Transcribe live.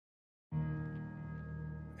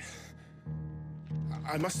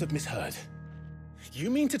I must have misheard. You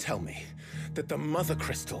mean to tell me that the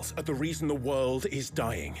Mothercrystals are the reason the world is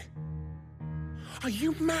dying? Are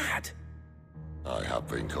you mad? I have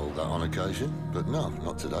been called that on occasion, but no,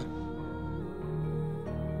 not today.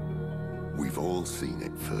 We've all seen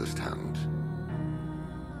it firsthand.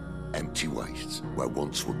 Empty wastes where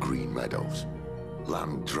once were green meadows.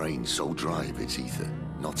 Land drained so dry of its ether,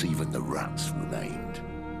 not even the rats remained.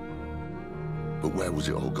 But where was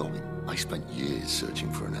it all going? I spent years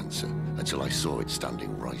searching for an answer, until I saw it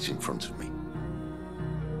standing right in front of me.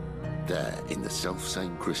 There, in the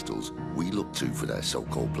self-same crystals we look to for their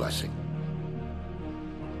so-called blessing.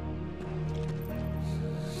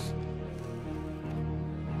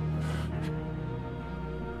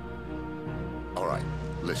 All right,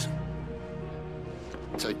 listen.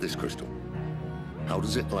 Take this crystal. How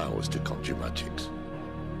does it allow us to conjure magics?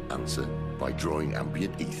 Answer, by drawing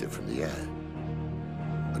ambient ether from the air.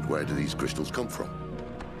 And where do these crystals come from?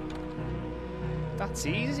 That's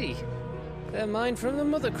easy. They're mined from the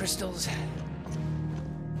Mothercrystals.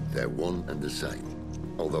 They're one and the same.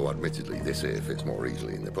 Although admittedly this here fits more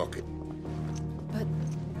easily in the pocket. But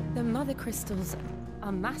the Mothercrystals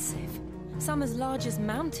are massive. Some as large as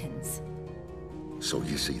mountains. So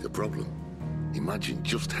you see the problem. Imagine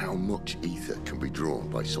just how much ether can be drawn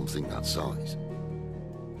by something that size.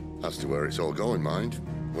 As to where it's all going, mind,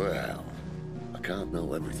 well, I can't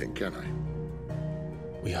know everything, can I?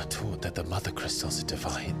 We are taught that the Mothercrystals are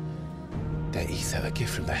divine. Their ether a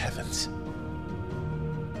gift from the heavens.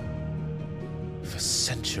 For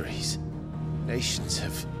centuries, nations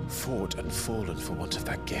have fought and fallen for want of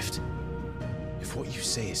that gift. If what you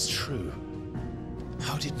say is true,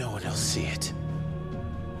 how did no one else see it?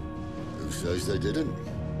 Who says they didn't?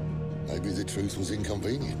 Maybe the truth was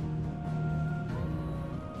inconvenient.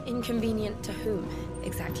 Inconvenient to whom,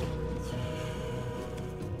 exactly?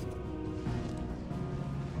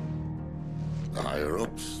 The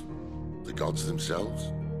higher-ups? The gods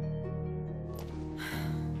themselves?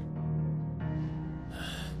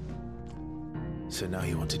 So now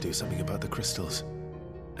you want to do something about the crystals?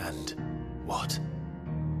 And what?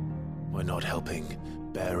 We're not helping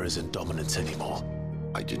bearers and dominants anymore.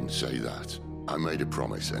 I didn't say that. I made a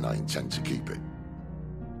promise and I intend to keep it.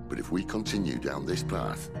 But if we continue down this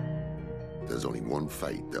path, there's only one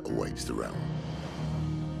fate that awaits the realm.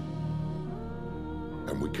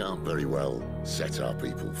 And we can't very well set our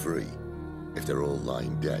people free if they're all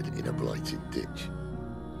lying dead in a blighted ditch.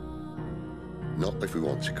 Not if we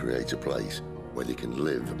want to create a place where they can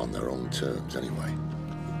live on their own terms anyway.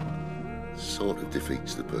 Sort of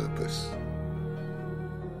defeats the purpose.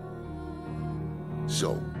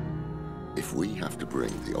 So, if we have to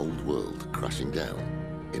bring the old world crashing down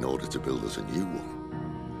in order to build us a new one,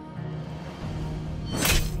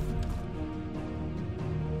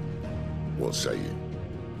 what say you?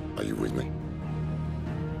 Are you with me?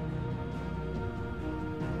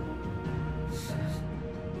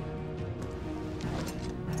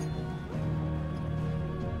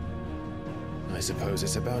 I suppose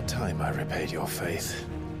it's about time I repaid your faith.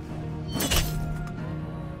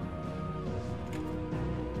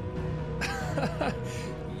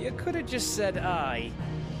 You could have just said aye.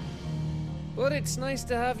 But it's nice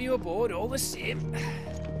to have you aboard all the same.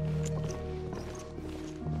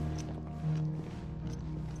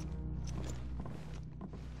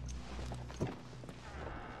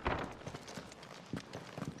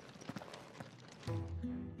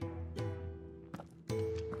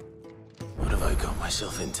 What have I got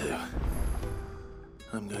myself into?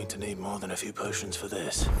 I'm going to need more than a few potions for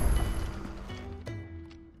this.